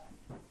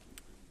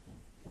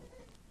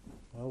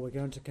Well, we're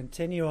going to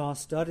continue our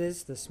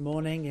studies this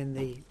morning in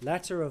the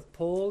letter of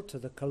Paul to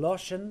the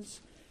Colossians.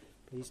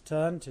 Please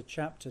turn to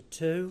chapter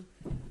 2.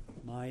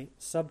 My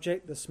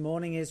subject this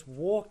morning is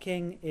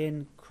walking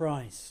in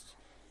Christ.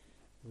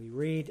 We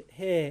read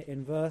here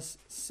in verse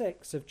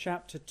 6 of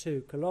chapter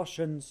 2,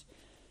 Colossians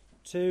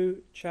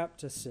 2,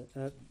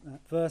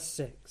 verse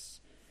 6.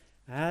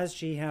 As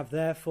ye have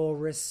therefore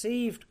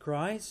received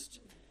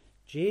Christ,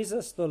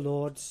 Jesus the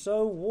Lord,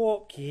 so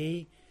walk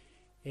ye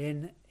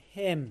in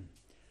him.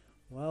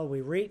 Well,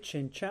 we reach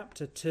in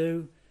chapter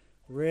 2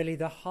 really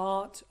the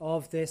heart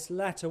of this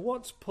letter.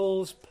 What's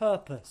Paul's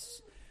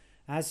purpose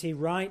as he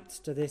writes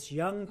to this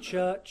young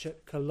church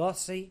at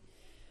Colossae?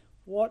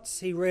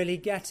 What's he really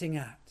getting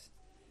at?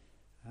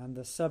 And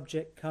the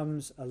subject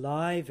comes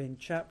alive in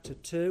chapter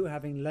 2,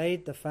 having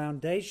laid the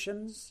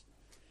foundations.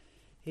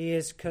 He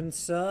is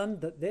concerned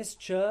that this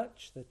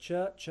church, the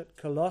church at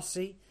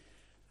Colossae,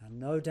 and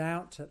no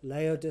doubt at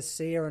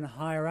Laodicea and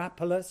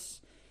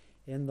Hierapolis,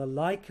 in the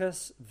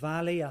Lycus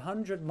Valley,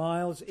 100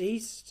 miles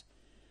east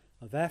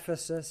of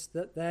Ephesus,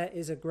 that there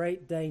is a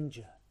great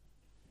danger.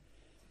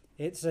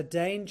 It's a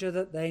danger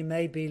that they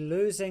may be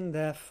losing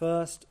their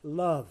first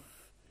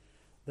love.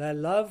 Their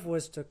love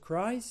was to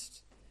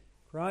Christ.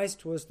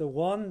 Christ was the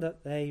one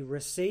that they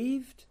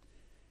received.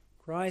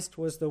 Christ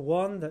was the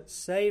one that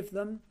saved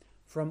them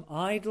from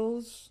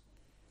idols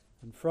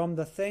and from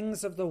the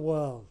things of the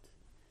world.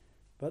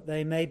 But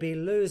they may be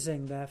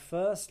losing their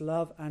first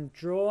love and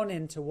drawn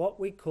into what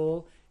we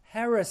call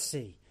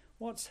heresy.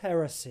 What's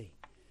heresy?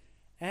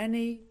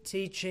 Any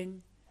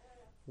teaching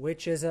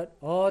which is at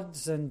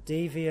odds and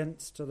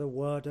deviance to the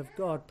Word of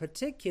God,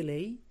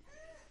 particularly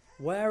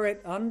where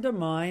it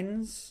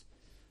undermines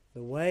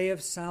the way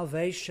of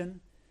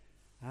salvation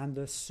and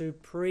the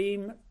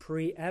supreme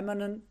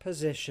preeminent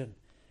position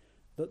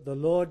that the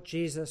Lord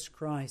Jesus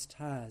Christ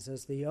has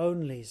as the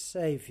only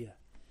Saviour.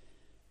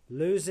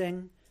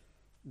 Losing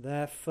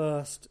their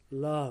first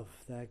love.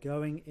 They're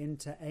going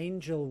into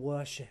angel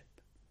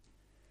worship.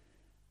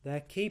 They're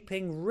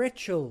keeping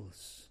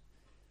rituals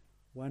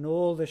when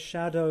all the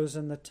shadows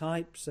and the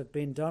types have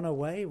been done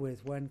away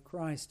with when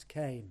Christ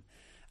came.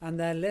 And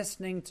they're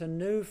listening to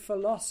new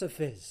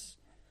philosophies.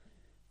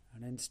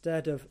 And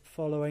instead of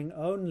following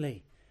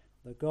only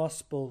the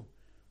gospel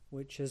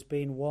which has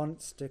been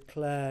once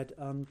declared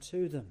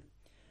unto them.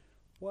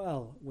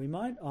 Well, we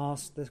might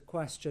ask the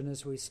question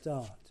as we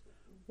start.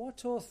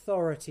 What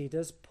authority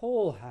does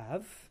Paul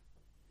have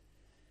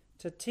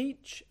to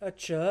teach a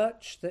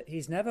church that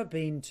he's never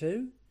been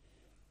to?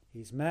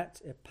 He's met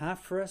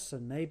Epaphras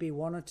and maybe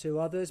one or two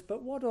others,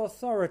 but what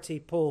authority,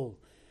 Paul,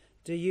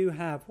 do you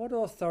have? What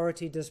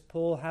authority does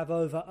Paul have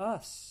over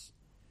us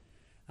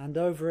and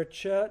over a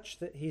church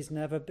that he's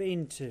never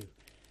been to?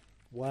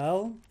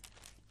 Well,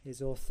 his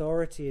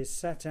authority is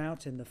set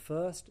out in the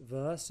first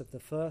verse of the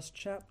first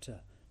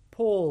chapter.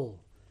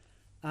 Paul,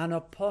 an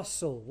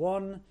apostle,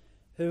 one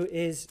who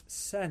is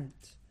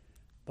sent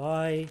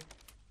by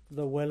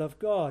the will of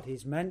God.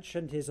 He's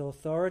mentioned his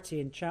authority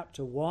in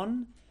chapter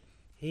 1.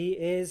 He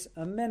is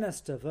a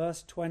minister,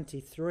 verse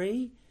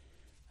 23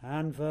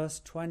 and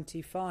verse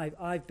 25.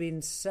 I've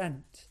been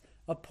sent,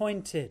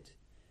 appointed.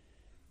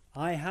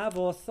 I have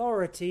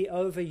authority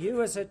over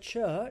you as a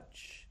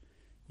church.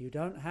 You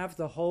don't have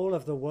the whole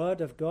of the Word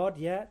of God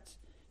yet,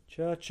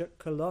 church at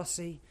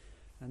Colossae,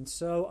 and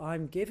so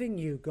I'm giving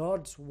you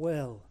God's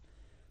will.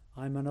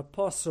 I'm an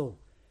apostle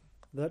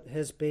that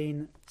has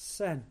been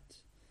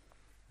sent.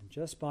 And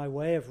just by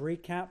way of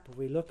recap,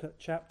 we look at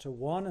chapter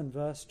 1 and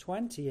verse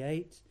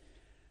 28.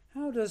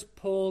 How does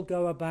Paul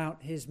go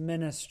about his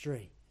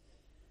ministry?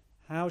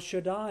 How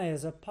should I,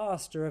 as a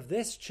pastor of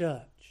this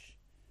church,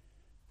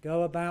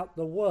 go about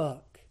the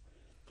work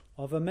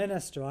of a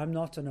minister? I'm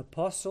not an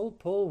apostle,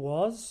 Paul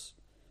was,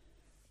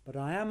 but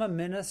I am a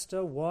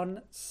minister,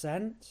 one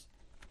sent.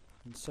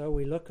 And so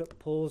we look at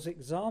Paul's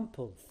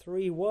example.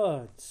 3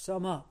 words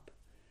sum up.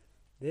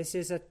 This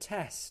is a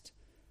test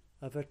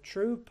of a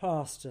true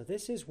pastor.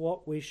 This is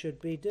what we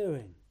should be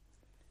doing.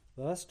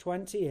 Verse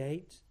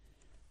 28,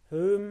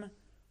 whom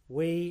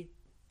we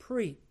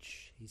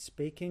preach. He's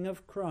speaking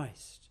of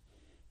Christ.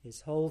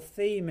 His whole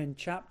theme in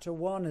chapter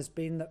 1 has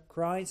been that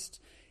Christ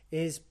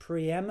is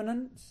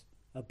preeminent,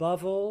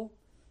 above all,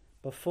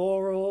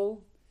 before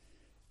all,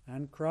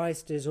 and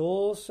Christ is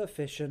all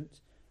sufficient,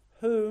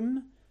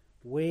 whom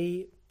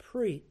we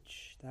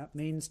preach. That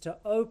means to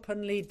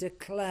openly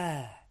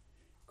declare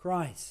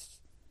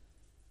Christ.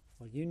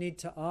 Well, you need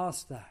to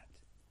ask that.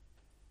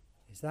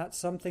 Is that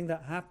something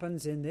that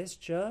happens in this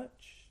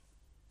church?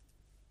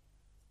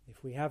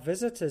 If we have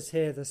visitors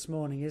here this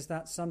morning, is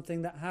that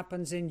something that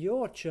happens in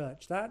your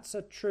church? That's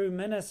a true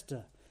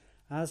minister,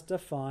 as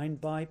defined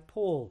by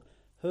Paul.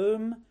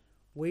 Whom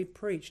we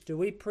preach. Do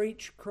we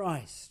preach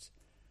Christ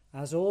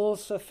as all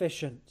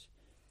sufficient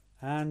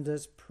and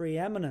as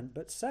preeminent?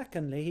 But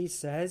secondly, he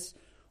says,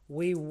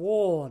 we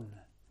warn.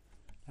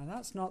 Now,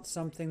 that's not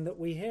something that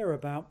we hear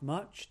about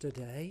much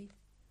today.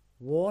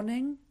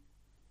 Warning?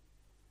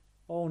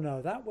 Oh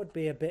no, that would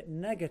be a bit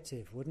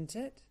negative, wouldn't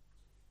it?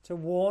 To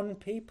warn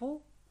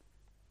people?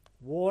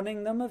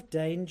 warning them of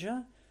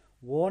danger,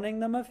 warning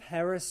them of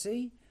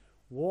heresy,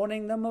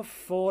 warning them of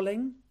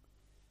falling.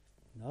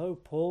 No,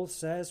 Paul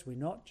says we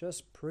not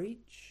just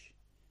preach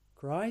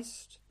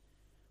Christ,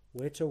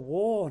 we're to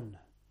warn,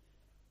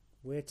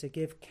 we're to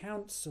give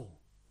counsel,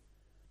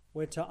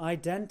 we're to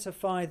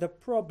identify the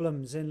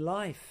problems in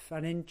life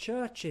and in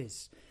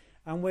churches,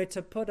 and we're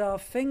to put our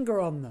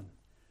finger on them,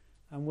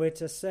 and we're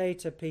to say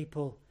to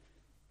people,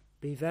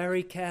 be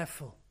very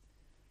careful.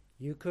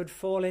 You could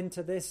fall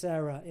into this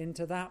error,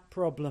 into that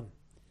problem.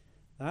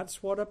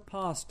 That's what a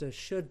pastor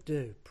should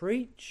do.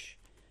 Preach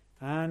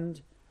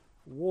and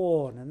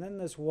warn. And then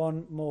there's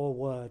one more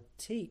word,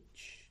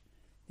 teach.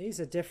 These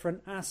are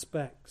different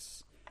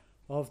aspects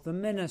of the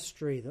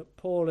ministry that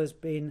Paul has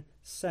been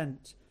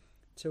sent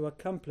to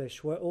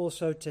accomplish. We're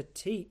also to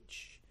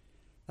teach.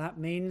 That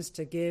means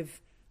to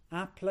give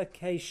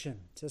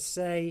application, to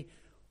say,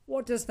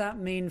 what does that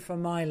mean for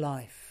my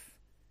life,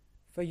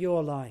 for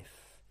your life?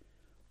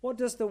 What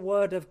does the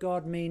Word of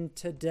God mean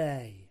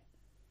today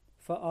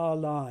for our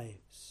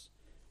lives?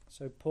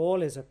 So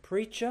Paul is a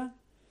preacher,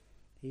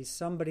 he's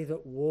somebody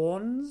that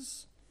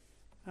warns,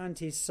 and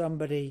he's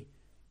somebody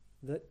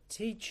that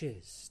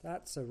teaches.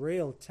 That's a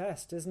real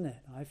test, isn't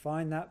it? I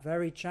find that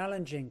very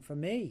challenging for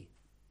me.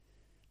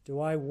 Do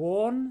I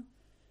warn?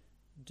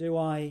 Do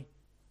I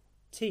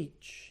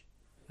teach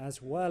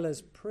as well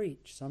as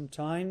preach?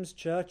 Sometimes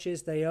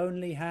churches, they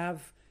only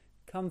have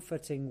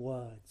comforting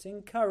words,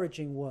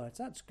 encouraging words.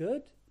 That's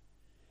good.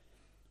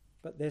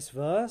 But this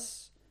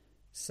verse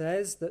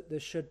says that there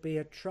should be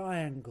a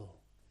triangle,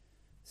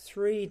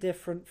 3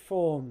 different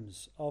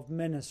forms of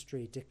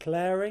ministry: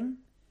 declaring,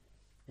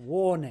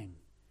 warning,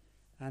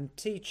 and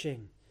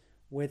teaching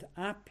with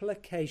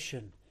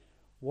application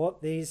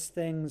what these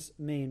things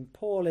mean.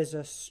 Paul is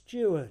a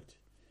steward.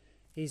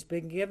 He's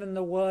been given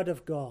the Word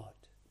of God.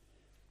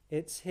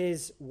 It's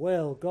his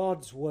will,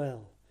 God's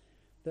will,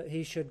 that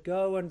he should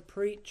go and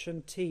preach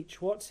and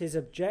teach. What's his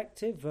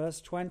objective?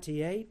 Verse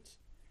 28.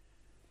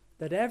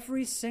 That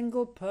every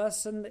single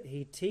person that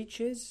he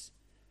teaches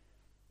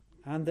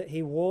and that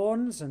he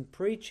warns and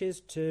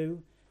preaches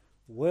to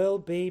will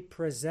be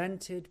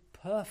presented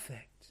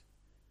perfect.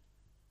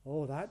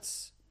 Oh,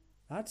 that's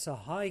a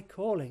high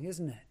calling,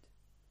 isn't it?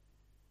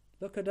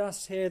 Look at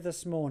us here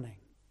this morning.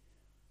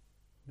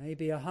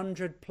 Maybe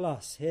 100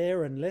 plus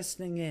here and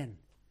listening in.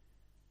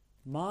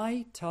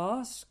 My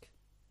task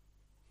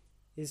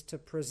is to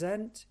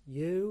present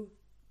you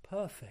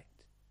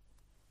perfect.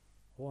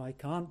 Oh, I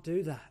can't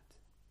do that.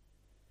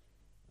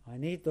 I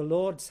need the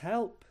Lord's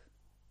help,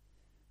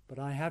 but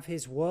I have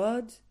his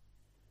Word,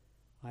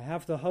 I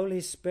have the Holy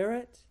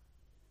Spirit,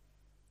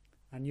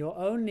 and you're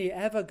only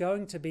ever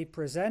going to be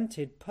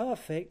presented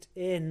perfect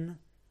in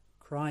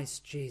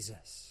Christ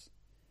Jesus.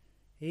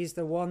 He's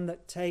the one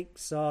that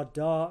takes our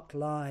dark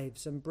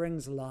lives and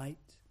brings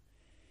light.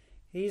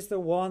 He's the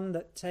one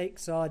that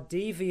takes our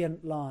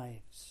deviant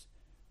lives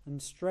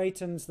and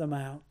straightens them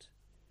out.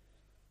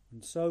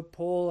 And so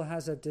Paul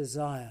has a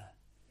desire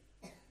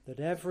that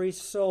every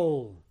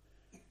soul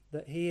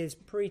that he is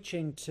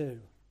preaching to,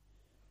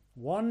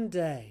 one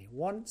day,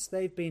 once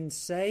they've been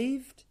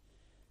saved,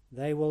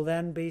 they will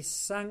then be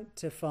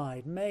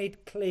sanctified,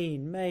 made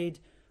clean, made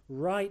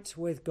right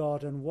with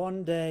God, and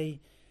one day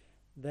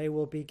they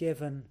will be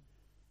given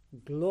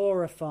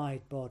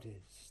glorified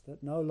bodies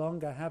that no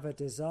longer have a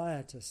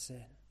desire to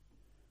sin.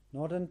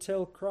 Not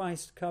until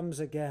Christ comes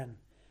again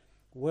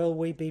will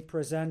we be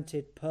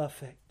presented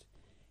perfect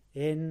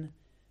in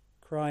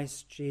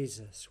Christ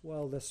Jesus.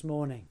 Well, this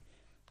morning,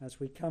 as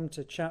we come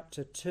to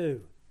chapter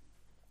 2,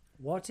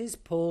 what is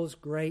Paul's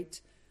great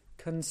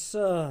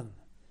concern?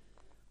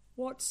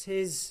 What's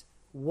his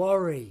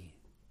worry?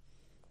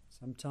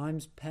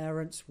 Sometimes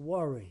parents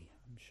worry.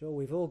 I'm sure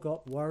we've all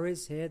got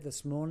worries here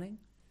this morning.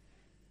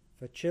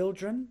 For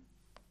children,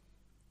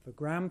 for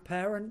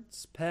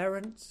grandparents,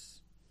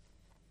 parents.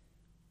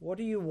 What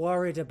are you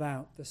worried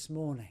about this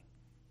morning?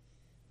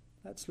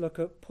 Let's look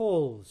at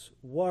Paul's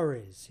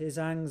worries, his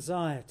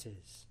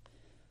anxieties.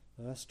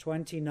 Verse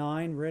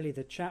 29, really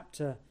the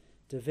chapter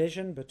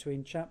division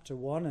between chapter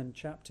 1 and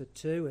chapter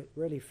 2, it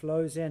really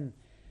flows in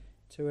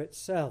to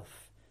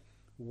itself.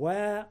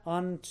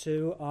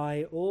 Whereunto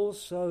I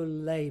also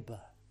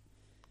labour.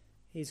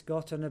 He's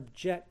got an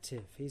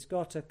objective, he's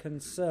got a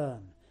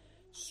concern,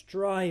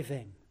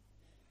 striving,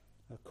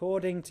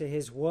 according to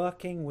his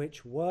working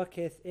which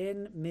worketh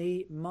in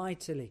me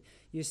mightily.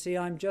 You see,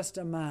 I'm just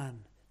a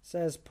man,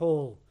 says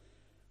Paul,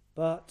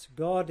 but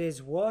God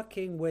is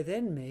working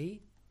within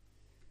me,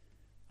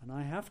 and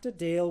I have to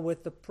deal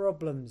with the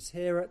problems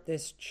here at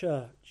this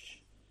church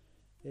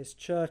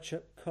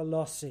at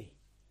Colossae.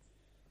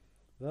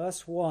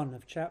 Verse 1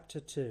 of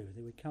chapter 2,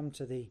 that we come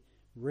to the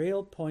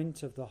real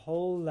point of the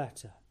whole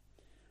letter.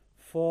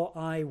 For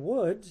I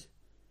would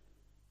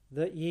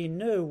that ye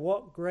knew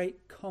what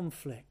great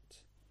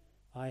conflict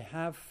I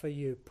have for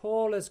you.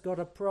 Paul has got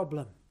a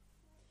problem.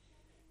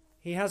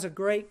 He has a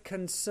great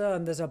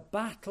concern. There's a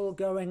battle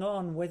going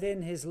on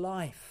within his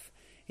life.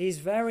 He's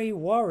very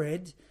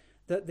worried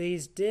that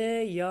these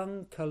dear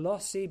young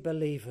Colossae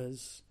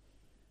believers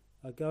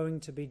are going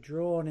to be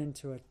drawn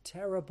into a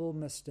terrible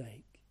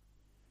mistake.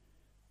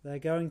 They're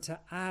going to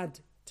add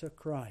to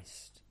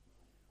Christ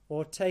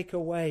or take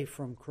away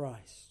from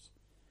Christ,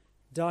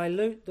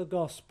 dilute the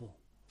gospel.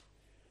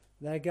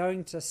 They're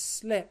going to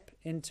slip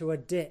into a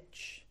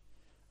ditch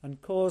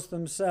and cause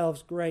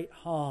themselves great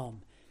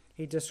harm.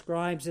 He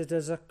describes it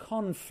as a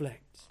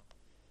conflict.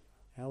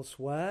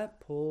 Elsewhere,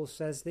 Paul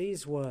says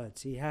these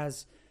words: he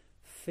has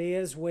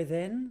fears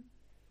within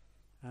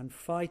and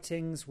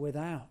fightings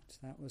without.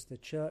 That was the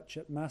church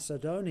at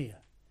Macedonia.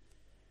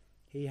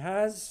 He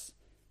has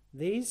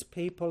these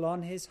people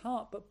on his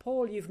heart. But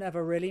Paul, you've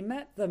never really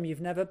met them. You've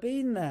never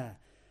been there.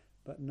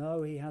 But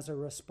no, he has a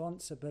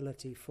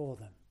responsibility for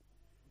them.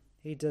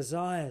 He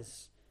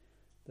desires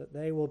that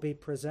they will be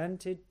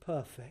presented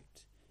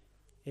perfect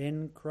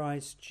in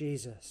Christ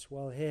Jesus.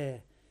 Well,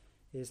 here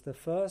is the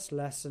first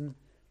lesson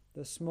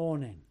this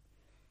morning.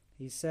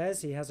 He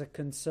says he has a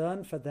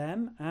concern for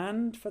them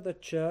and for the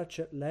church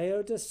at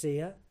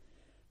Laodicea,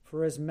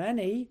 for as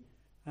many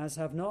as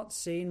have not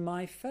seen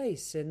my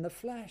face in the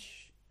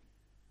flesh.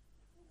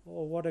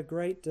 Oh, what a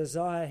great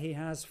desire he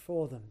has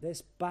for them,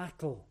 this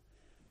battle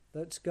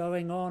that's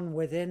going on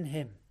within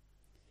him.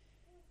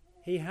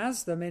 He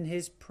has them in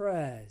his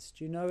prayers.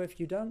 Do you know, if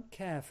you don't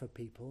care for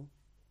people,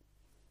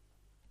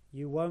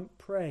 you won't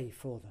pray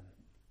for them.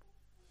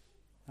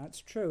 That's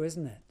true,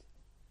 isn't it?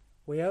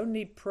 We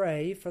only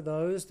pray for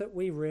those that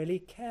we really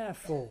care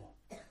for.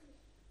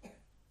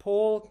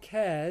 Paul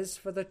cares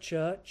for the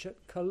church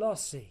at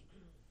Colossae.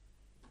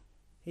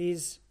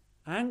 He's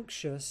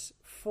anxious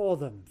for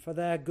them, for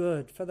their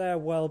good, for their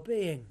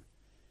well-being.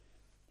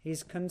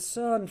 He's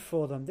concerned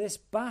for them. This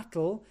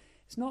battle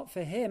is not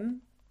for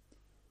him,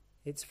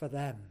 it's for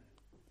them.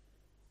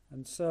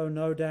 And so,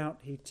 no doubt,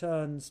 he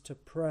turns to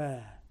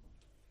prayer.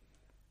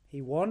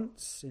 He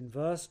wants, in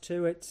verse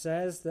 2 it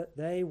says, that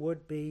they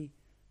would be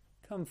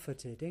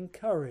comforted,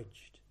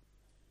 encouraged.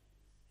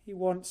 He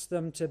wants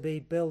them to be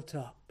built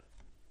up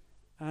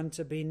and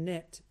to be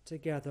knit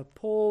together.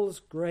 Paul's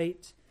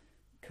great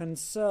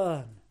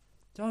concern: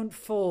 don't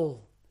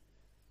fall.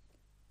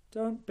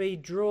 Don't be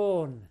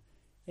drawn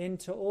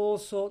into all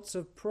sorts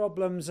of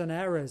problems and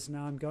errors.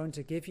 Now, I'm going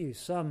to give you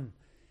some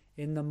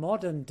in the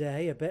modern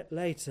day a bit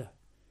later.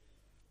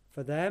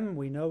 For them,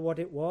 we know what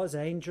it was: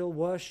 angel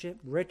worship,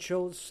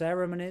 rituals,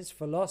 ceremonies,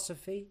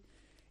 philosophy.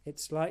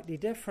 It's slightly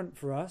different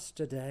for us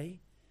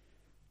today.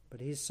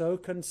 But he's so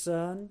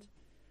concerned,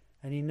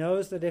 and he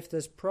knows that if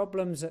there's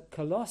problems at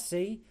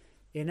Colossae,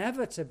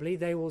 inevitably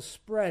they will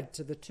spread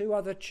to the two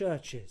other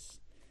churches.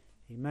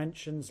 He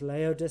mentions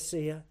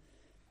Laodicea,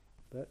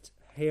 but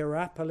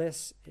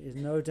Hierapolis is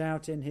no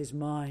doubt in his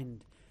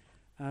mind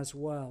as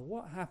well.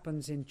 What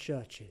happens in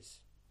churches?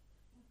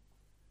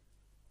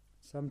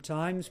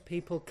 Sometimes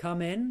people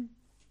come in,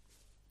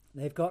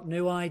 they've got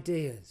new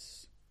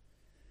ideas.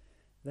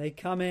 They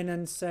come in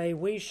and say,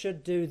 we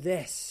should do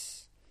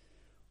this,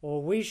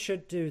 or we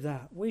should do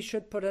that. We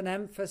should put an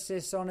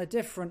emphasis on a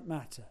different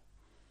matter.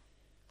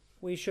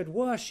 We should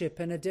worship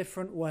in a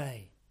different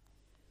way.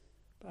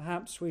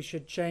 Perhaps we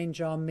should change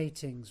our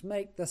meetings,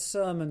 make the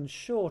sermons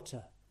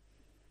shorter,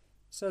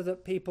 so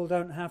that people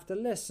don't have to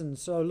listen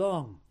so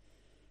long.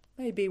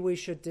 Maybe we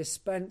should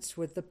dispense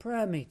with the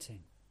prayer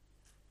meeting.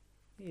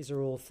 These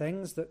are all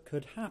things that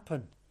could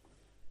happen.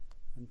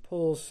 And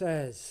Paul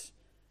says,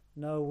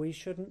 no, we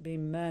shouldn't be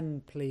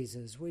men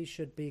pleasers. We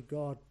should be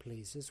God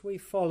pleasers. We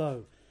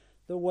follow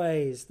the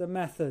ways, the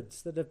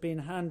methods that have been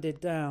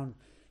handed down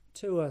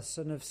to us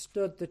and have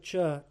stood the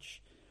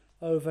church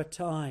over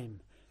time.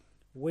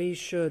 We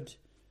should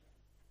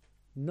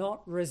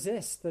not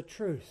resist the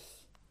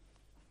truth.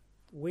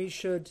 We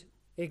should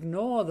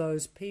ignore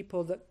those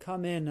people that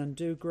come in and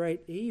do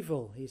great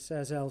evil, he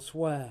says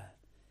elsewhere.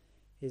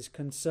 His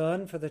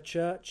concern for the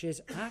church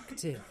is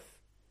active.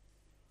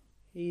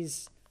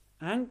 He's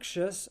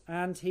anxious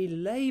and he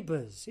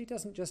labours. He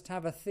doesn't just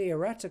have a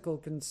theoretical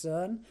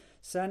concern,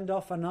 send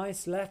off a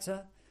nice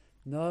letter.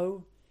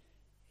 No,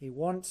 he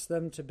wants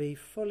them to be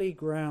fully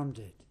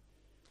grounded.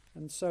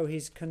 And so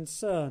he's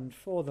concerned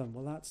for them.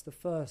 Well, that's the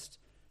first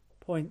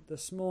point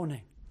this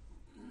morning.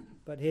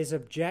 But his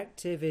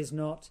objective is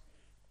not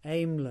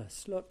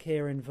aimless. Look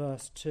here in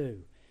verse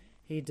 2.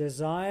 He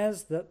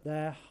desires that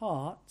their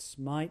hearts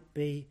might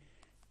be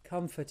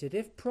comforted.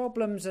 If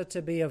problems are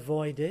to be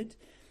avoided,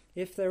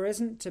 if there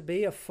isn't to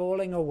be a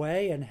falling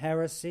away and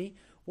heresy,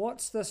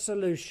 what's the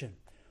solution?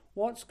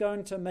 What's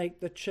going to make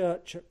the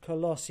church at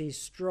Colossae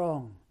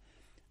strong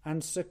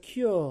and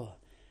secure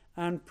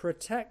and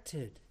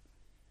protected?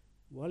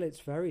 Well,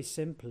 it's very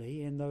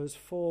simply in those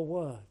 4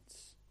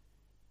 words: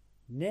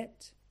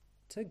 knit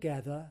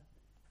together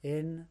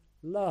in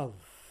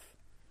love.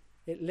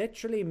 It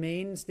literally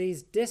means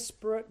these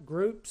disparate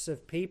groups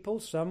of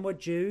people. Some were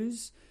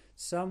Jews,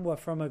 some were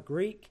from a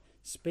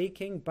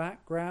Greek-speaking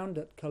background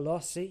at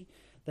Colossae.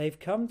 They've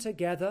come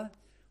together.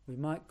 We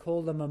might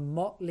call them a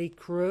motley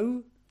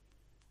crew,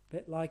 a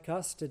bit like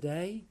us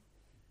today.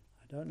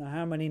 I don't know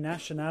how many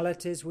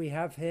nationalities we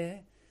have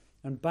here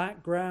and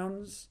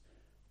backgrounds,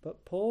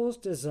 but Paul's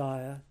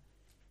desire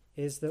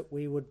is that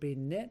we would be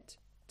knit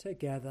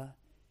together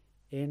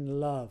in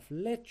love.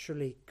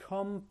 Literally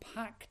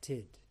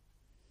compacted,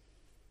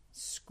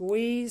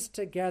 squeezed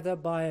together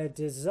by a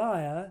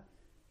desire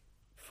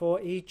for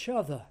each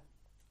other.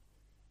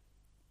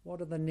 What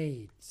are the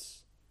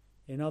needs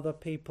in other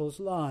people's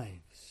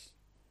lives?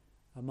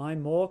 Am I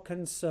more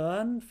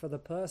concerned for the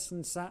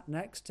person sat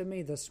next to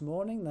me this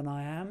morning than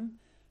I am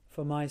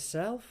for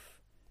myself?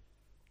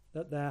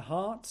 That their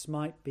hearts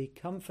might be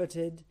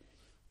comforted,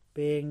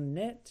 being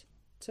knit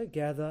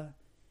together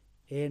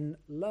in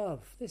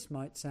love. This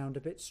might sound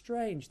a bit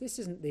strange. This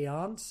isn't the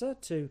answer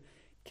to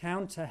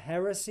counter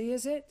heresy,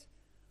 is it?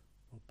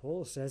 Well,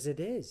 Paul says it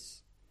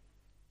is.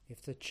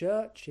 If the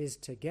church is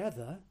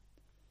together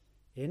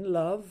in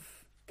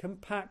love,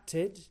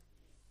 compacted,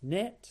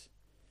 knit,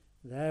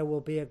 there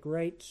will be a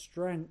great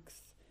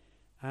strength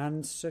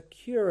and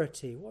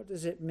security. What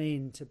does it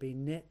mean to be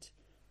knit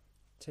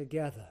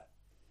together?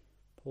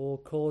 Paul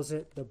calls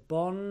it the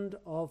bond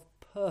of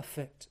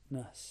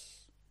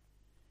perfectness.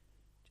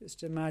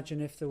 Just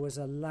imagine if there was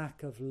a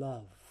lack of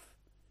love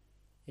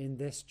in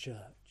this church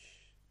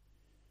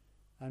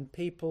and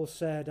people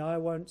said, I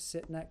won't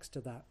sit next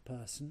to that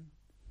person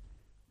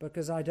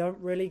because I don't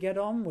really get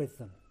on with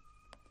them.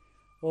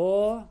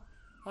 Or,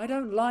 I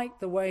don't like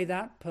the way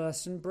that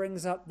person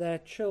brings up their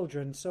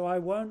children, so I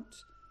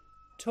won't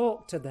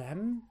talk to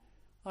them,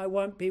 I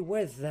won't be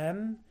with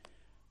them.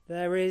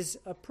 There is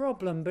a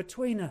problem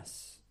between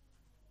us.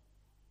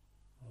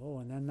 Oh,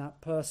 and then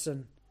that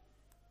person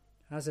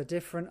has a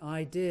different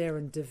idea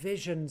and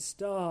division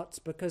starts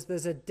because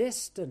there's a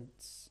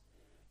distance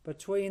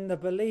between the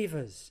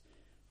believers.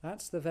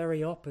 That's the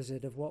very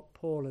opposite of what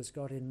Paul has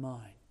got in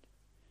mind.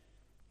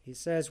 He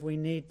says we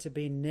need to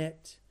be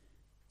knit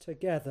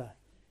together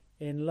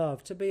in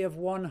love, to be of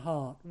one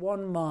heart,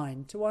 one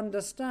mind, to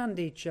understand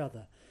each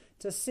other,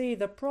 to see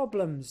the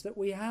problems that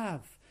we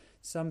have.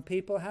 Some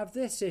people have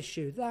this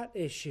issue, that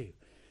issue,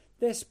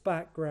 this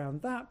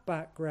background, that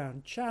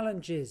background,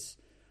 challenges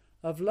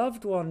of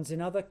loved ones in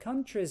other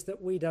countries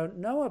that we don't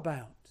know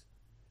about.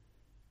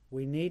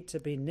 We need to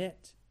be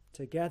knit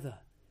together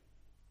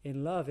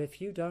in love.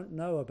 If you don't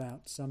know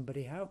about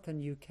somebody, how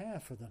can you care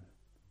for them?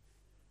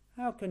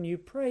 How can you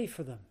pray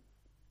for them?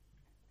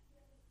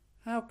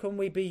 How can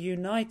we be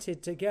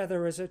united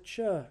together as a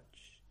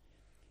church?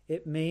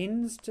 It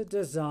means to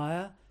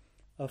desire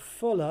a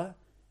fuller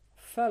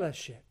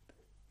fellowship.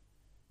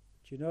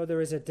 Do you know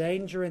there is a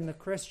danger in the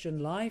Christian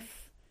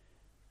life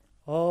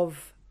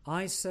of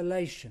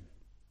isolation?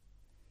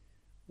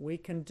 We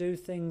can do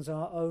things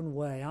our own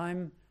way.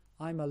 I'm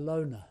a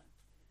loner.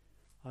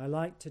 I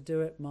like to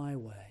do it my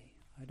way.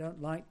 I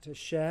don't like to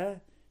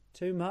share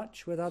too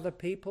much with other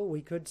people,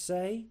 we could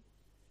say.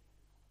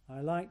 I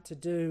like to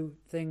do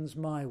things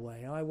my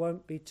way. I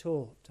won't be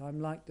taught. I'm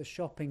like the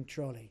shopping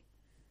trolley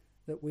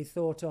that we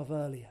thought of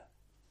earlier.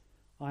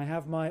 I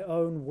have my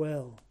own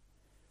will.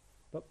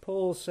 But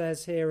Paul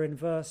says here in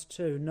verse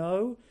 2,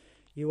 no,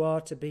 you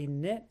are to be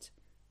knit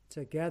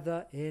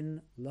together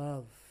in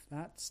love.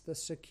 That's the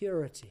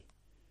security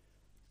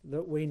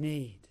that we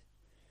need.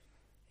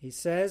 He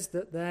says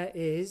that there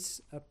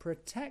is a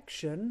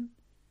protection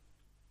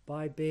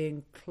by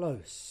being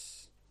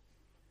close.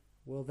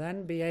 We'll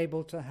then be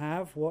able to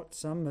have what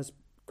some has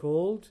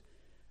called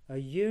a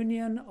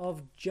union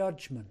of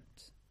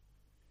judgment.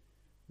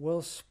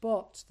 We'll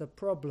spot the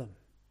problem,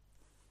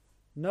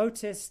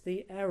 notice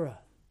the error,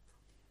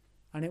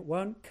 and it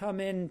won't come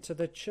into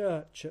the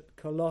church at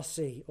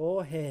Colossae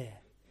or here,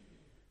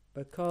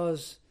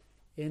 because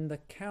in the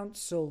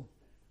counsel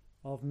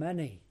of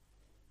many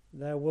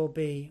there will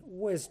be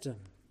wisdom.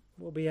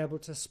 We'll be able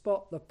to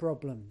spot the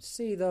problems,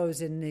 see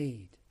those in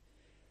need,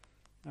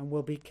 and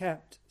will be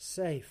kept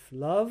safe.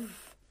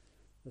 Love,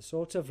 the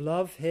sort of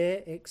love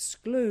here,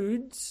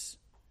 excludes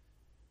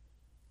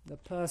the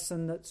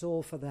person that's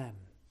all for them.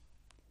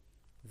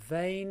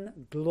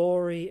 Vain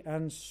glory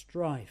and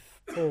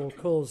strife, Paul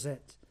calls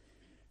it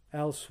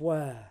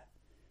elsewhere.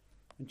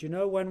 And you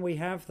know, when we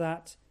have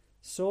that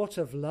sort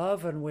of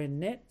love and we're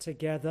knit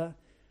together,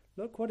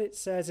 look what it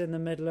says in the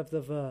middle of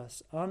the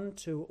verse.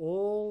 Unto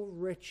all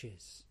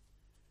riches.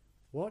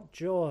 What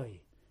joy,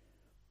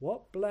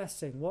 what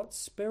blessing, what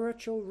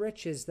spiritual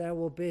riches there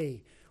will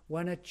be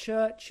when a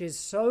church is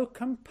so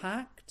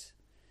compact,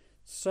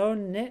 so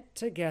knit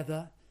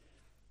together,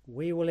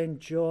 we will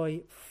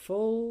enjoy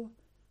full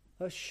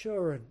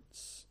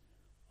assurance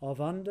of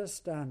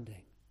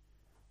understanding.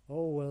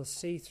 Oh, we'll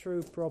see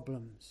through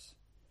problems.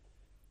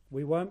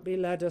 We won't be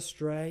led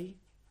astray.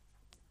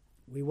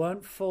 We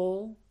won't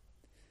fall.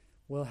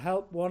 We'll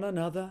help one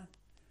another.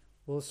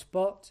 We'll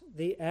spot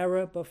the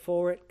error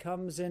before it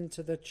comes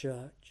into the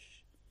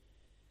church.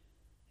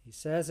 He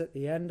says at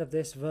the end of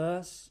this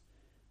verse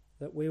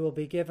that we will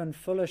be given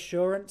full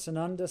assurance and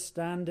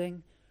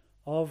understanding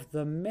of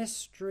the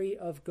mystery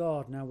of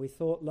God. Now, we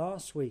thought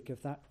last week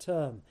of that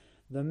term,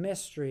 the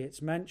mystery.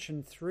 It's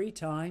mentioned 3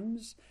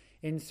 times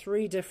in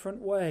 3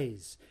 different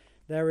ways.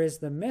 There is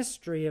the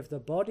mystery of the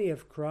body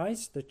of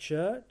Christ, the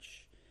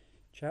church,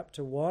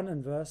 chapter 1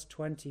 and verse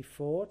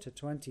 24 to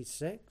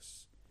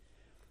 26.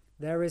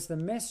 there is the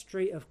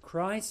mystery of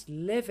Christ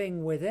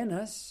living within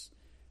us,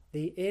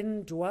 the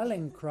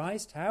indwelling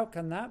Christ. How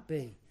can that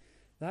be?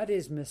 That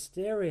is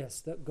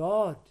mysterious, that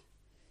God,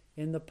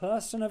 in the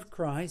person of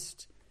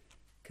Christ,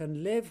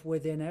 can live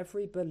within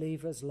every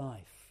believer's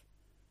life.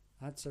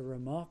 That's a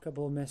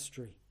remarkable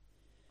mystery.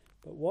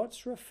 But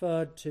what's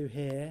referred to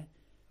here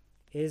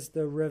is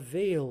the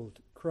revealed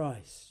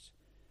Christ.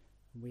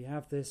 We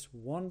have this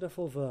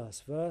wonderful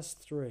verse, verse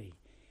 3,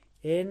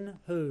 in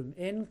whom,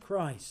 in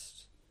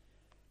Christ,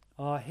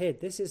 are hid,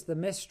 this is the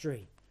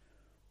mystery,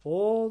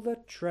 all the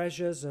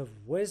treasures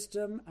of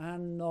wisdom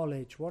and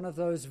knowledge. One of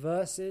those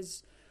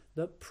verses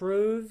that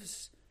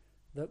proves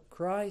that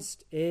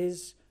Christ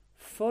is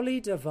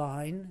fully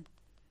divine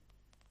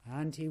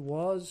and he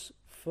was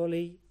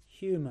fully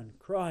human.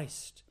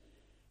 Christ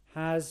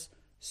has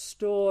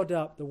stored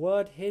up. The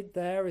word hid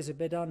there is a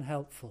bit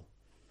unhelpful.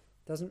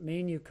 Doesn't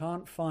mean you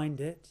can't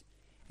find it.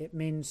 It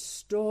means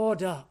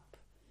stored up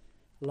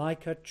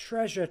like a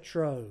treasure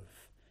trove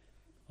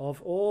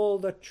of all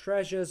the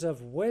treasures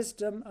of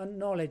wisdom and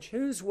knowledge.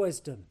 Whose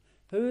wisdom?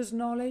 Whose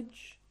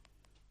knowledge?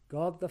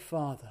 God the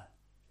Father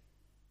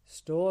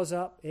stores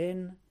up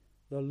in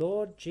the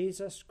Lord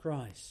Jesus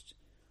Christ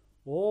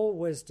all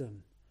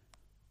wisdom,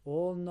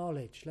 all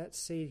knowledge. Let's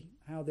see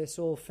how this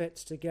all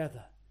fits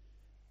together.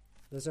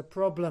 There's a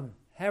problem,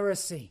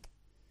 heresy.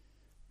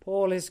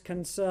 Paul is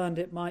concerned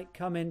it might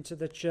come into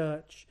the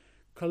church.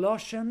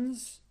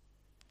 Colossians,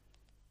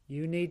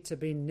 you need to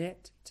be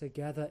knit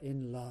together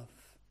in love.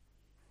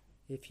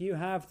 If you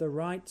have the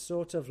right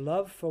sort of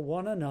love for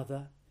one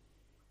another,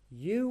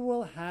 you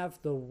will have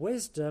the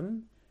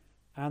wisdom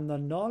and the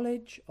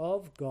knowledge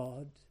of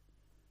God,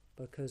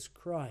 because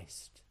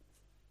Christ,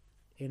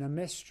 in a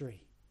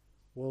mystery,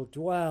 will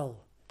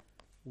dwell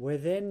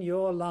within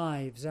your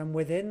lives and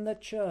within the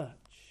church.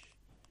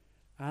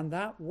 And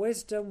that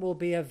wisdom will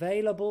be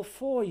available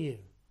for you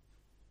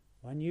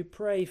when you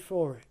pray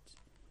for it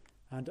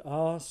and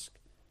ask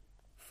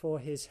for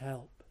his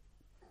help.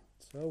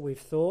 So we've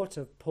thought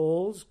of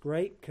Paul's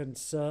great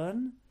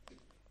concern.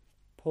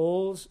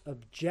 Paul's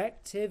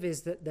objective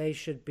is that they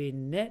should be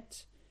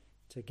knit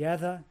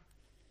together.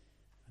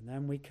 And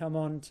then we come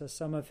on to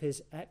some of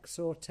his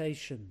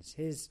exhortations,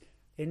 his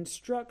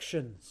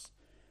instructions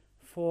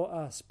for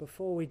us.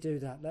 Before we do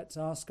that, let's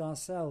ask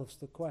ourselves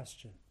the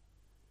question: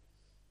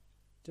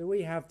 do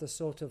we have the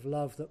sort of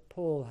love that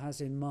Paul has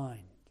in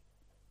mind?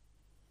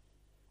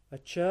 A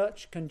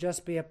church can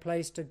just be a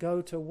place to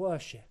go to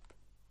worship.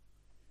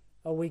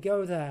 Or we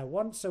go there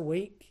once a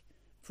week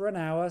for an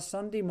hour,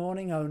 Sunday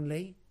morning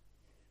only.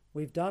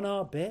 We've done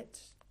our bit.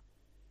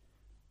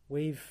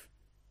 We've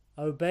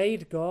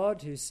obeyed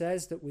God who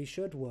says that we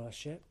should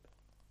worship,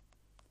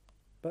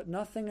 but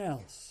nothing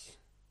else.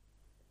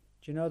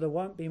 Do you know there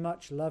won't be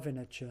much love in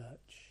a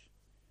church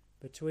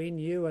between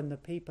you and the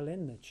people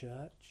in the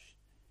church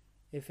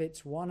if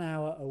it's 1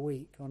 hour a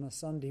week on a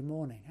Sunday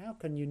morning? How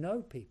can you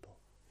know people?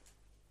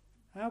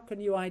 How can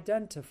you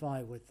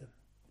identify with them?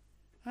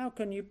 How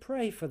can you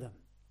pray for them?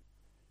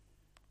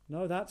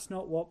 No, that's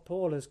not what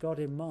Paul has got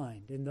in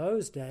mind. In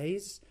those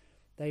days,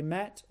 they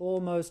met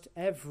almost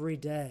every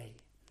day.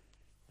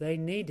 They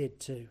needed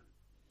to.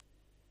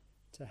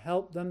 To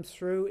help them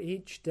through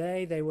each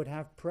day, they would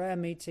have prayer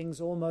meetings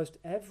almost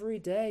every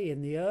day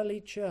in the early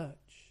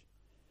church.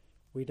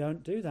 We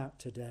don't do that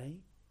today.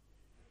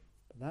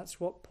 But that's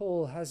what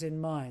Paul has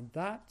in mind.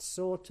 That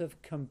sort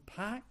of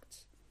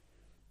compact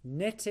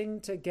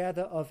knitting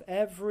together of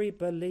every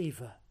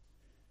believer.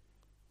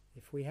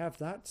 If we have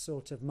that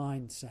sort of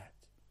mindset,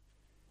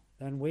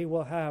 then we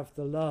will have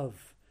the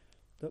love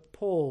that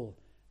Paul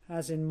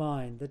has in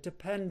mind, the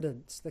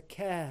dependence, the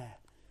care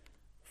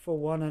for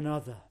one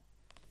another.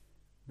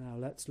 Now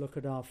let's look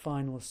at our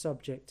final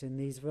subject in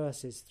these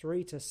verses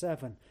 3 to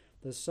 7.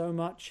 There's so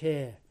much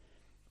here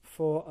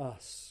for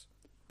us.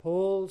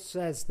 Paul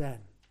says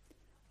then,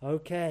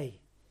 okay,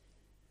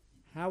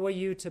 how are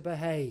you to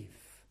behave?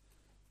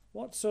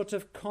 What sort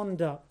of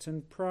conduct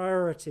and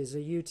priorities are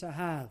you to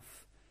have?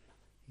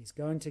 He's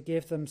going to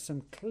give them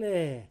some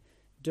clear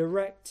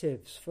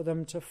directives for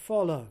them to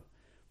follow.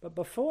 But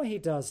before he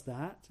does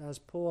that, as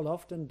Paul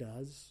often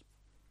does,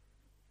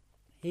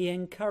 he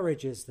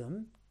encourages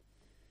them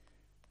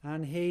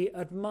and he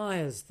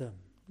admires them.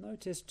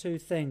 Notice two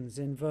things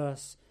in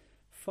verse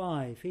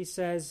 5. He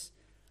says,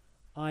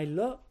 I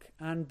look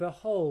and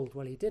behold.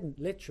 Well, he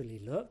didn't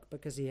literally look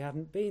because he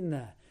hadn't been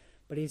there.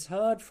 But he's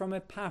heard from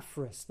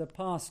Epaphras, the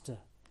pastor,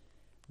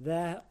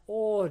 their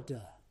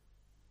order.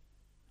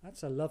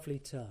 That's a lovely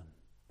term.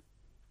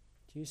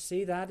 Do you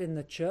see that in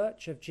the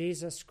Church of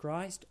Jesus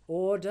Christ?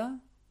 Order.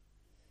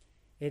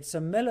 It's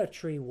a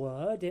military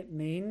word. It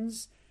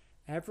means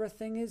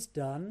everything is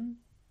done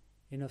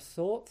in a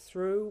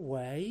thought-through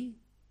way.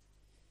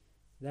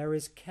 There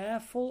is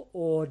careful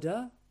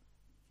order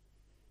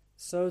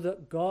so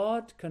that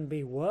God can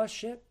be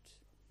worshipped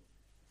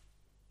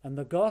and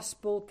the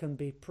gospel can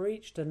be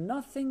preached and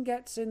nothing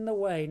gets in the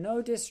way,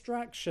 no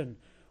distraction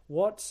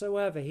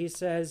whatsoever. He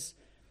says,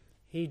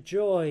 he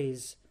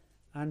joys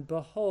and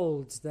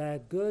beholds their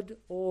good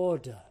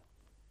order.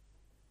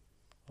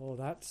 Oh,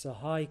 that's a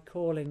high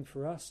calling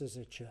for us as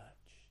a church.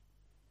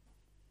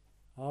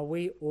 Are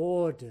we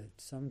ordered?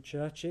 Some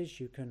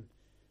churches, you can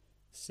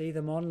see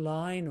them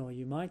online, or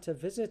you might have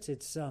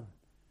visited some.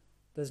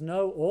 There's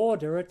no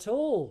order at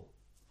all.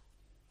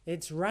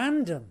 It's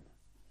random.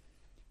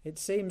 It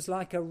seems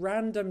like a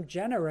random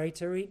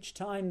generator each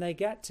time they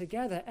get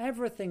together.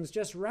 Everything's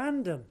just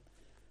random.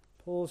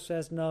 Paul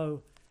says,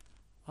 no,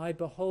 I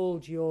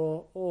behold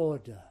your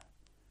order.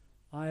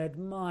 I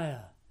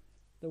admire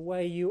the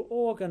way you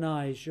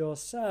organize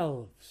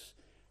yourselves.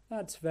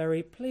 That's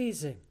very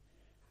pleasing.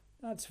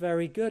 That's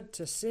very good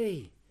to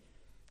see.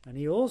 And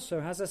he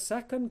also has a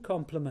second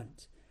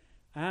compliment,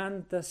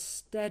 and the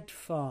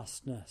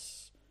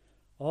steadfastness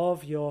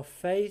of your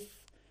faith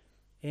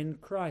in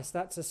Christ.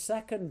 That's a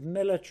second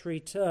military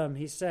term.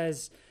 He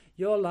says,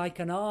 you're like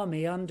an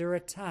army under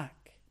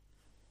attack,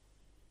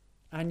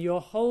 and you're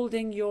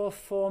holding your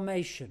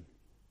formation.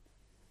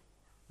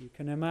 You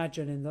can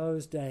imagine in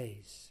those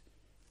days,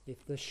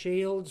 if the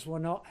shields were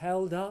not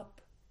held up,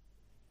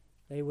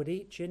 they would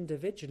each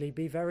individually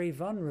be very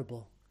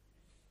vulnerable.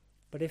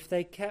 But if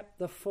they kept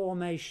the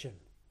formation,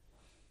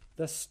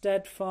 the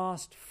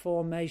steadfast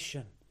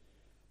formation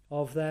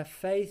of their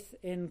faith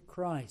in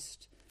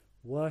Christ,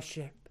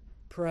 worship,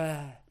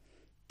 prayer,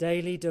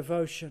 daily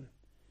devotion,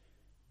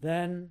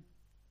 then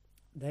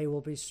they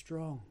will be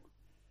strong.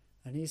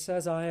 And he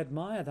says, I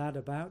admire that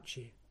about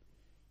you,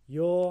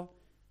 your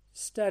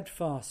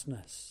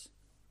steadfastness.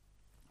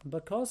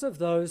 Because of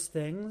those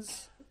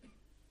things,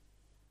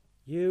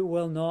 you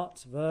will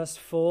not, verse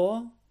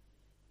 4,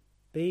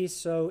 be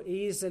so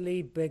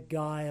easily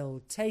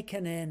beguiled,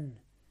 taken in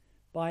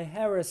by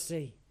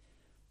heresy,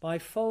 by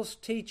false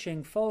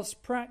teaching, false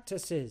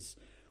practices,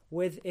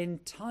 with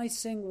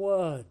enticing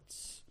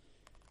words.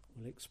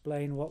 We'll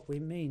explain what we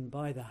mean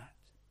by that.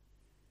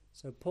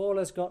 So Paul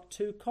has got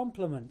two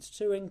compliments,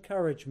 two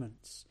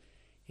encouragements.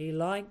 He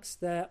likes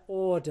their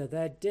order,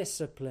 their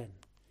discipline,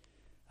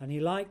 and he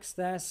likes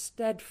their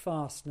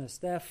steadfastness,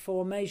 their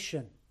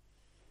formation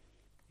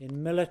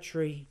in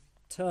military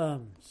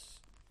terms.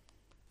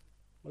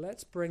 Well,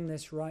 let's bring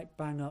this right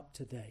bang up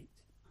to date.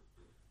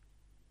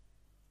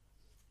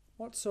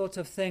 What sort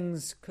of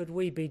things could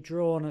we be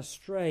drawn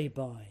astray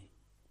by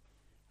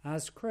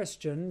as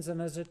Christians and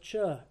as a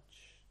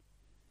church?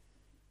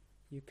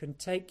 You can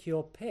take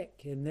your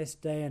pick in this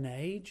day and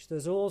age.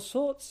 There's all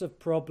sorts of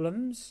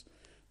problems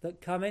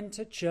that come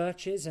into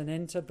churches and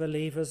into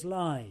believers'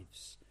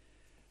 lives.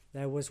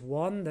 There was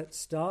one that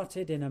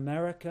started in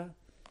America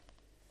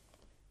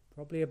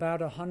probably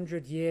about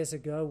 100 years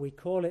ago. We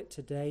call it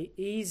today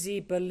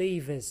easy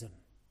believism.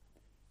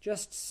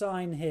 Just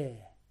sign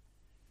here.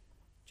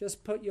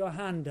 Just put your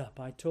hand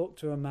up. I talked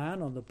to a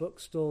man on the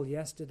bookstall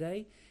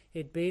yesterday.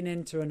 He'd been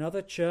into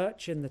another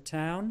church in the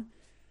town,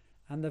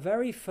 and the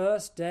very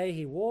first day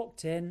he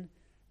walked in,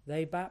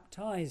 they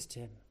baptized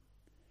him.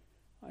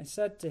 I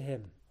said to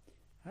him,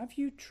 have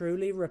you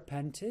truly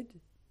repented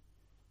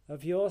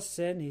of your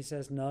sin? He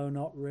says, no,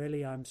 not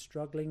really. I'm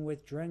struggling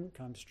with drink.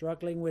 I'm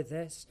struggling with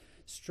this,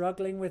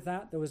 struggling with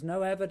that. There was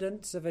no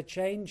evidence of a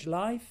changed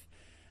life.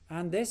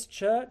 And this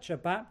church, a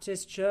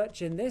Baptist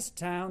church in this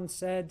town,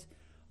 said,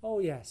 oh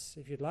yes,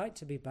 if you'd like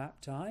to be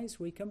baptized,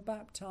 we can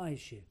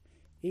baptize you.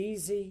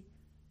 Easy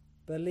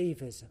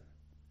believism.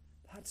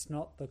 That's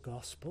not the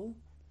gospel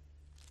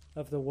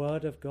of the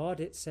Word of God.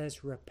 It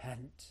says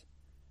repent.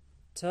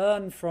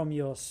 Turn from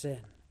your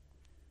sin.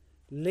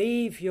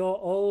 Leave your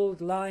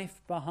old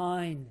life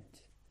behind.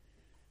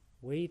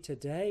 We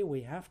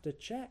have to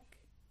check.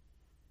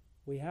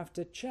 We have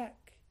to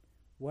check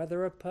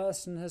whether a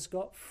person has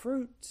got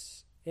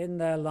fruits in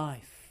their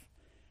life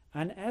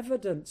and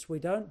evidence. We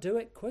don't do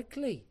it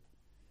quickly.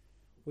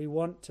 We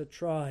want to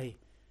try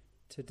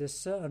to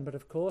discern, but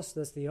of course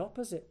there's the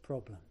opposite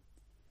problem.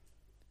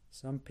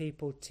 Some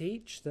people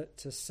teach that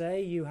to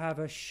say you have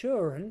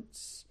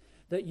assurance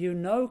that you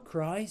know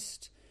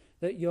Christ,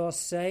 that you're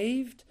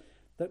saved,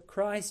 that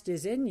Christ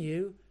is in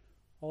you,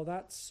 oh,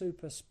 that's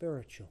super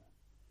spiritual.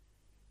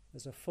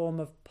 There's a form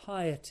of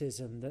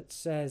pietism that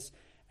says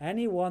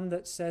anyone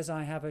that says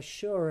I have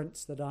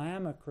assurance that I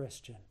am a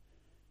Christian,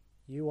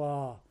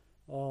 you're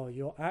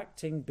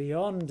acting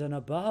beyond and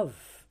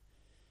above.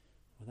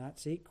 Well,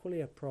 that's equally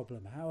a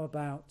problem. How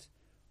about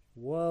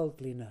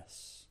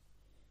worldliness?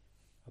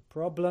 A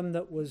problem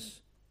that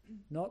was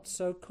not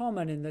so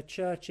common in the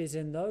churches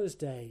in those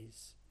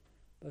days,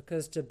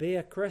 because to be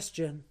a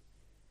Christian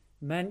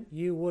meant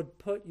you would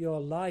put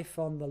your life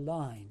on the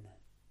line.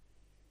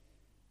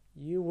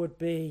 You would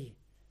be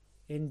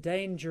in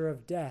danger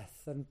of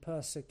death and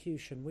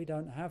persecution. We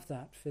don't have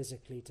that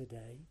physically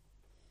today.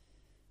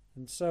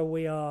 And so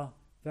we are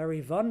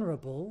very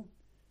vulnerable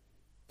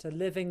to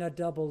living a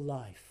double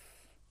life.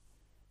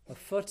 A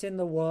foot in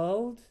the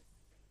world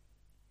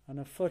and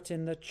a foot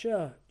in the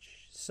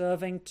church.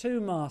 Serving two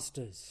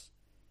masters,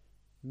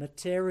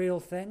 material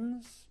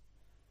things,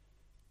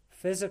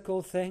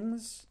 physical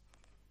things,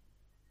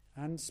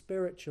 and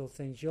spiritual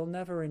things. You'll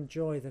never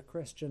enjoy the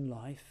Christian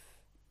life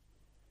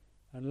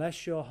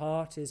unless your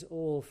heart is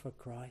all for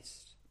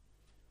Christ,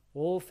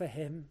 all for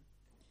Him.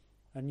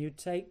 and you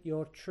take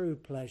your true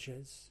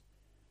pleasures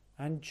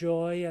and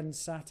joy and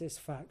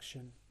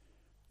satisfaction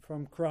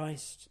from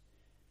Christ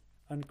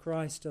and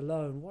Christ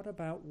alone. What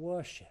about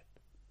worship?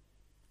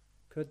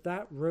 Could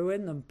that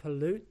ruin and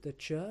pollute the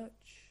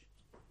church?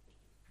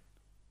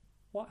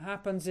 What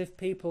happens if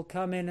people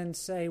come in and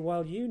say,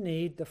 well, you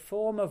need the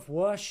form of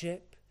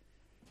worship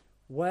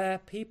where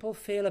people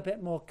feel a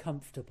bit more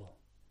comfortable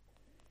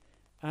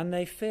and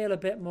they feel a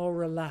bit more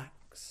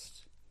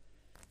relaxed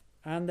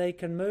and they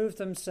can move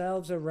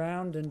themselves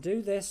around and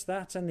do this,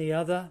 that and the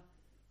other,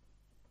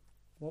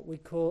 what we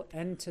call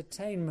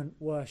entertainment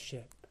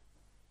worship.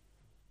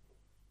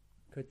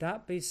 Could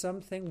that be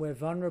something we're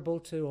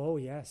vulnerable to? Oh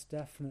yes,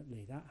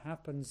 definitely. That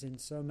happens in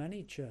so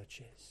many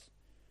churches.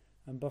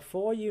 And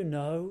before you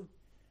know,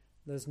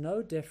 there's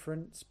no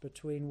difference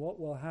between what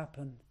will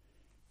happen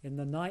in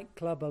the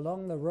nightclub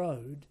along the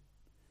road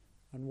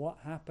and what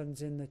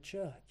happens in the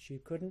church. You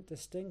couldn't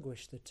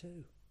distinguish the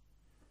two.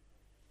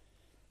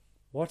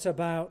 What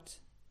about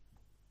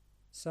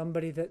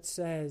somebody that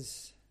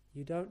says,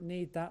 you don't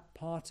need that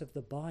part of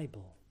the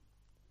Bible?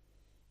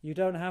 You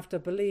don't have to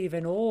believe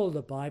in all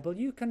the Bible.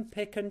 You can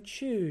pick and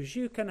choose.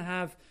 You can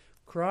have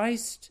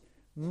Christ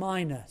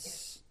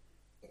minus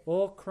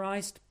or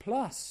Christ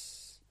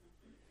plus.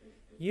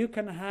 You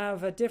can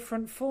have a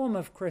different form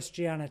of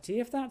Christianity.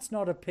 If that's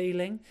not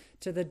appealing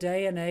to the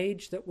day and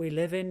age that we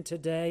live in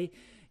today,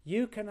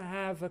 you can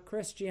have a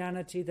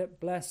Christianity that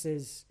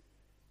blesses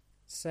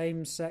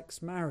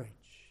same-sex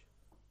marriage,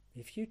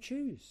 if you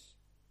choose.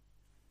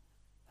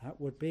 That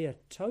would be a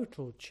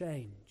total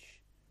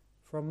change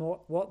from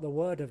what the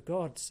Word of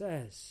God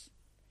says.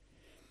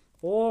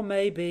 Or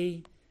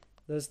maybe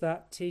there's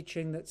that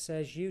teaching that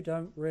says you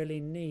don't really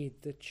need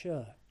the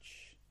church.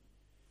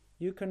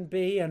 You can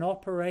be and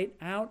operate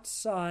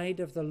outside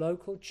of the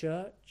local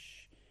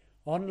church,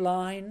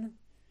 online.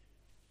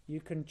 You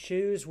can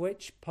choose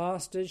which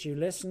pastors you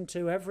listen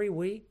to every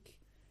week.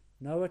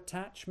 No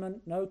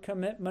attachment, no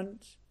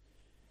commitment.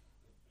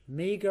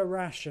 Meager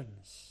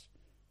rations.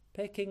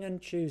 Picking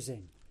and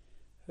choosing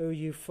who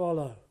you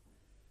follow.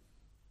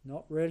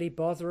 Not really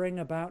bothering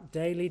about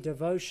daily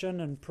devotion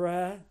and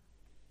prayer.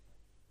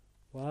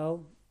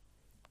 Well,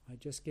 I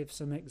just give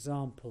some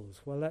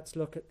examples. Well, let's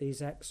look at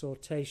these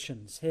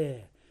exhortations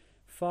here.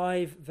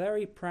 5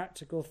 very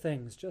practical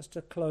things just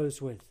to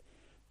close with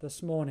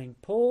this morning.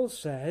 Paul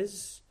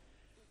says,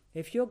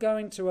 if you're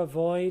going to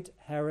avoid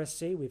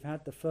heresy, we've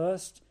had the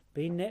first,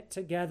 be knit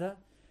together.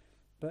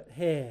 But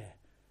here,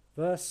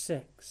 verse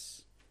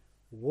 6,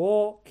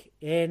 walk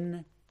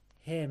in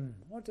him.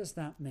 What does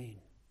that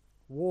mean?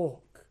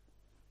 Walk.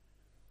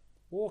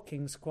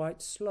 Walking's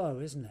quite slow,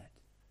 isn't it?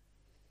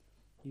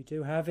 You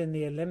do have in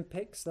the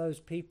Olympics those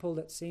people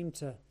that seem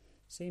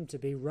to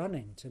be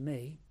running to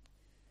me.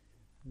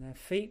 And their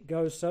feet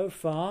go so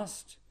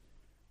fast.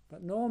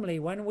 But normally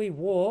when we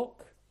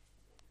walk,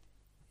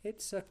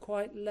 it's a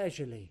quite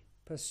leisurely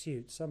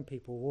pursuit. Some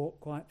people walk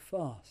quite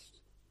fast.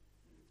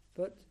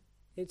 But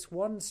it's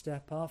one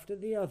step after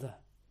the other.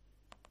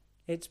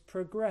 It's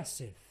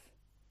progressive.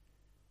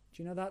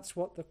 Do you know that's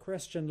what the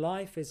Christian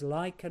life is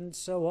likened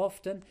so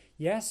often?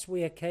 Yes,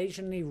 we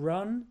occasionally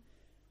run,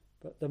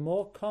 but the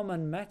more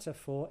common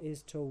metaphor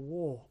is to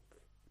walk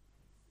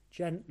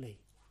gently,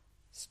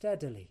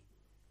 steadily,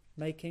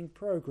 making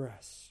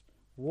progress.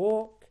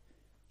 Walk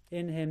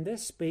in him.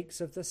 This speaks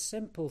of the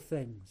simple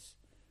things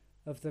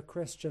of the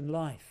Christian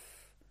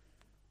life,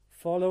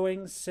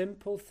 following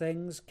simple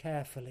things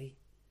carefully,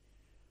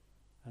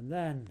 and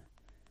then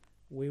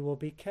we will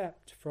be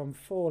kept from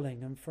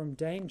falling and from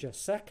danger.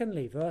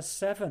 Secondly, verse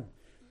 7,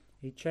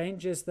 he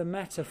changes the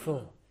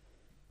metaphor.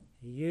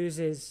 He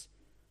uses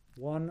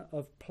one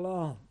of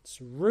plants,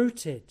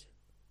 rooted.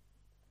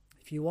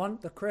 If you want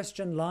the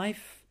Christian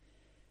life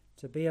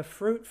to be a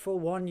fruitful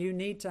one, you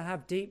need to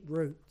have deep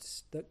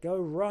roots that go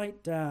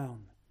right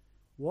down.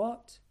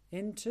 What?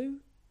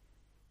 Into?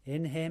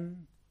 In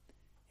him,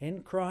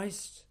 in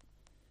Christ.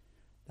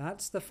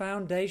 That's the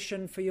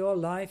foundation for your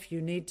life.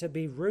 You need to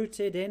be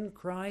rooted in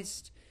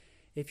Christ.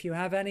 If you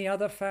have any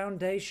other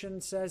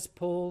foundation, says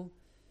Paul,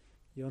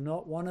 you're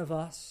not one of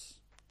us.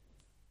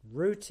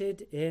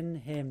 Rooted in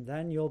him,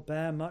 then you'll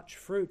bear much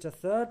fruit. A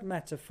third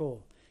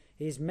metaphor,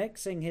 he's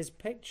mixing his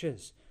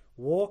pictures.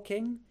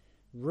 Walking,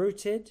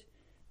 rooted,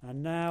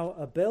 and now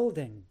a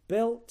building,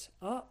 built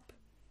up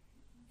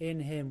in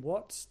him.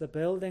 What's the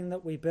building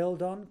that we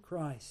build on?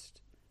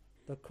 Christ,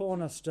 the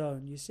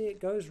cornerstone. You see, it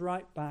goes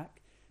right back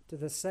to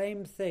the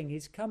same thing.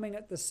 He's coming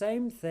at the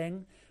same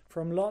thing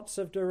from lots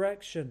of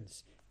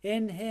directions.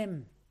 In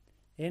him,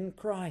 in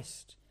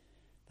Christ.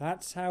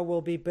 That's how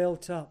we'll be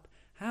built up.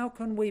 How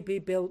can we be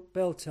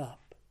built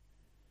up?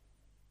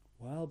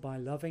 Well, by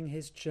loving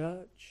his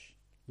church,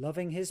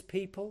 loving his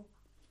people,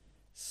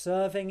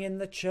 serving in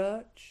the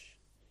church,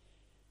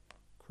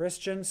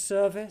 Christian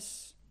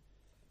service.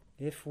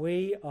 If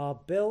we are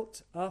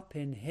built up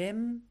in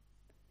him,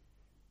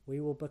 we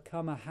will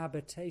become a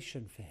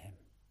habitation for him.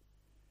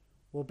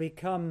 Will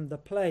become the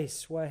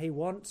place where he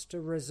wants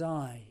to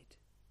reside.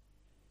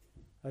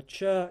 A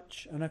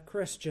church and a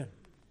Christian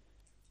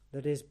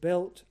that is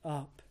built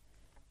up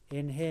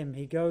in him.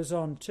 He goes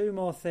on, two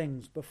more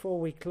things before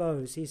we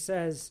close. He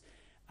says,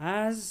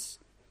 as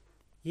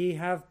ye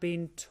have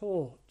been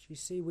taught. You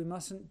see, we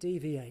mustn't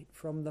deviate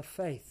from the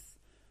faith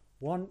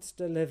once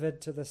delivered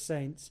to the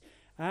saints.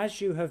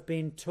 As you have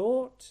been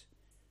taught,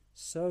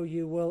 so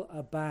you will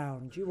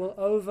abound. You will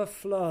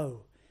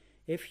overflow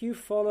if you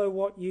follow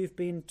what you've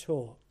been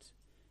taught.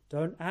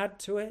 Don't add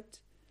to it.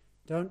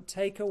 Don't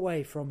take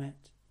away from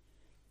it.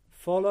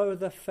 Follow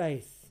the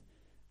faith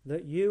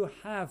that you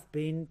have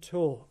been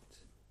taught.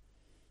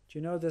 Do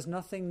you know there's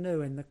nothing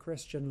new in the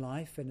Christian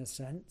life, in a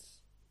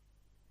sense?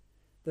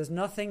 There's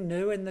nothing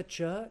new in the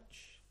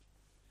church.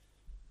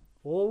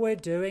 All we're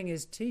doing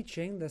is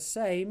teaching the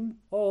same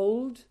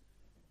old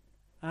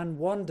and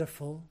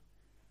wonderful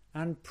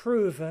and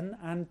proven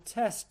and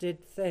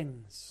tested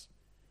things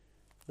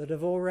that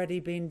have already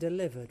been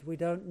delivered. We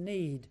don't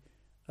need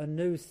a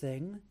new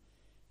thing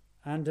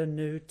and a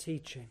new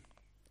teaching.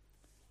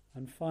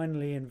 And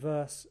finally, in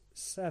verse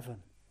 7,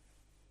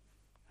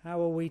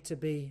 how are we to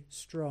be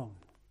strong?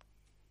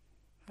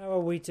 How are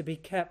we to be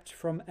kept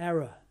from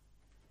error?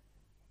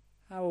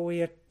 How are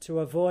we to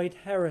avoid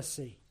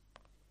heresy?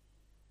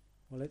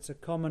 Well, it's a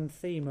common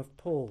theme of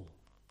Paul.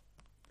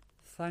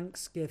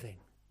 Thanksgiving.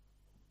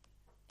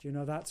 Do you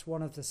know that's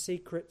one of the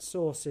secret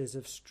sources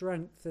of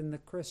strength in the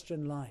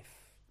Christian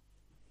life?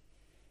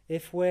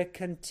 If we're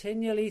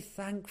continually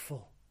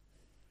thankful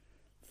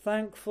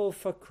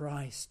for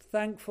Christ,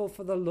 thankful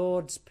for the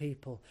Lord's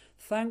people,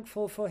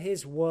 thankful for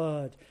his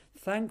word,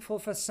 thankful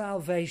for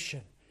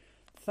salvation,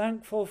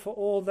 thankful for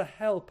all the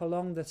help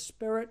along the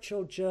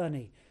spiritual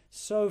journey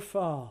so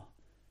far,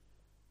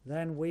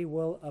 then we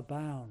will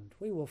abound.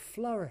 We will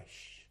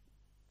flourish.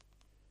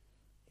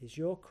 Is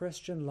your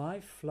Christian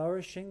life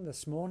flourishing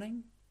this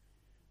morning?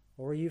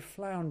 Or are you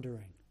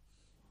floundering?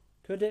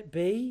 Could it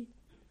be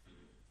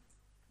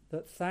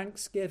that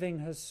thanksgiving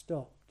has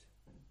stopped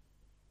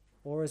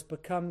or has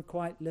become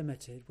quite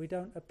limited? We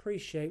don't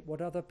appreciate what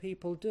other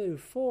people do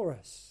for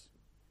us.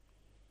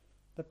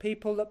 The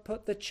people that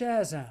put the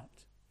chairs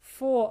out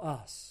for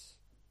us.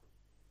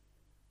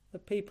 The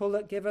people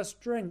that give us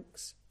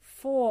drinks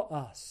for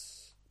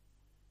us.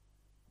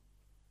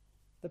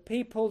 The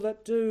people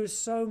that do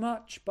so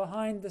much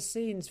behind the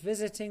scenes,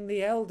 visiting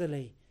the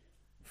elderly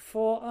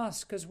for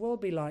us, because we'll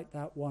be like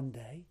that one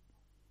day.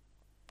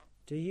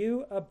 Do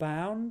you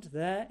abound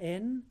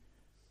therein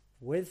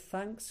with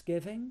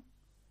thanksgiving,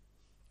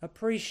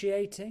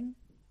 appreciating,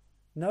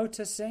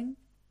 noticing,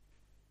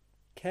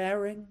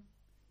 caring,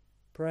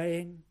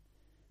 praying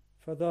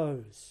for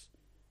those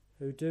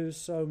who do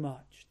so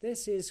much?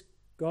 This is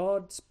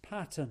God's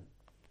pattern,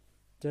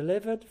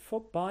 delivered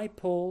by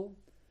Paul,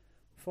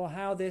 for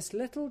how this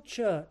little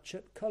church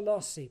at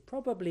Colossae,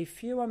 probably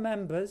fewer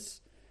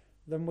members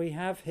than we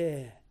have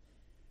here,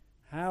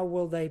 how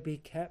will they be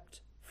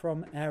kept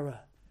from error?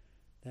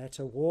 They're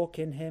to walk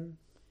in him,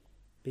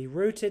 be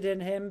rooted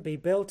in him, be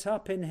built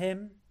up in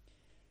him.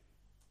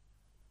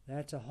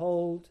 They're to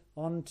hold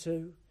on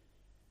to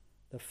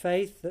the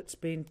faith that's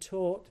been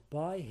taught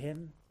by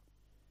him,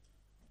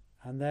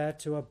 and they're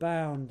to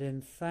abound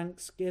in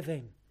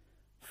thanksgiving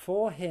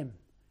for him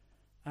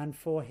and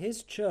for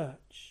his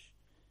church.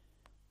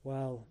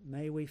 Well,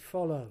 may we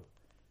follow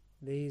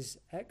these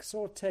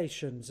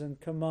exhortations and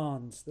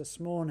commands this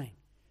morning.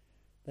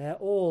 They're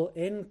all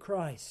in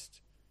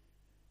Christ.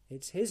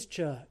 It's his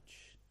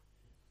church.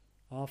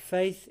 Our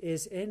faith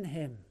is in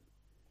him,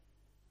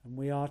 and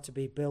we are to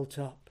be built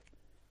up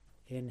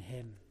in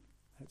him.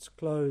 Let's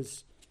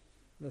close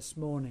this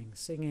morning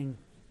singing